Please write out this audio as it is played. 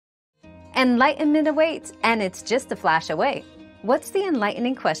Enlightenment awaits, and it's just a flash away. What's the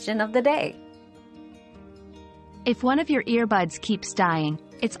enlightening question of the day? If one of your earbuds keeps dying,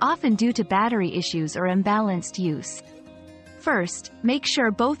 it's often due to battery issues or imbalanced use. First, make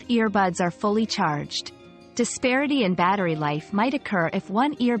sure both earbuds are fully charged. Disparity in battery life might occur if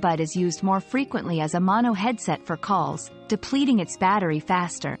one earbud is used more frequently as a mono headset for calls, depleting its battery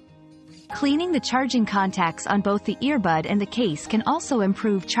faster. Cleaning the charging contacts on both the earbud and the case can also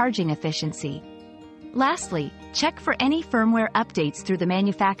improve charging efficiency. Lastly, check for any firmware updates through the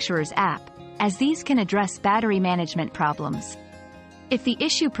manufacturer's app, as these can address battery management problems. If the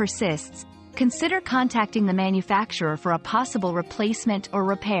issue persists, consider contacting the manufacturer for a possible replacement or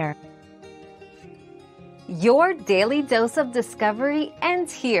repair. Your daily dose of discovery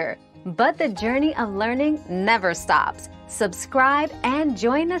ends here, but the journey of learning never stops. Subscribe and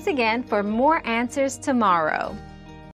join us again for more answers tomorrow.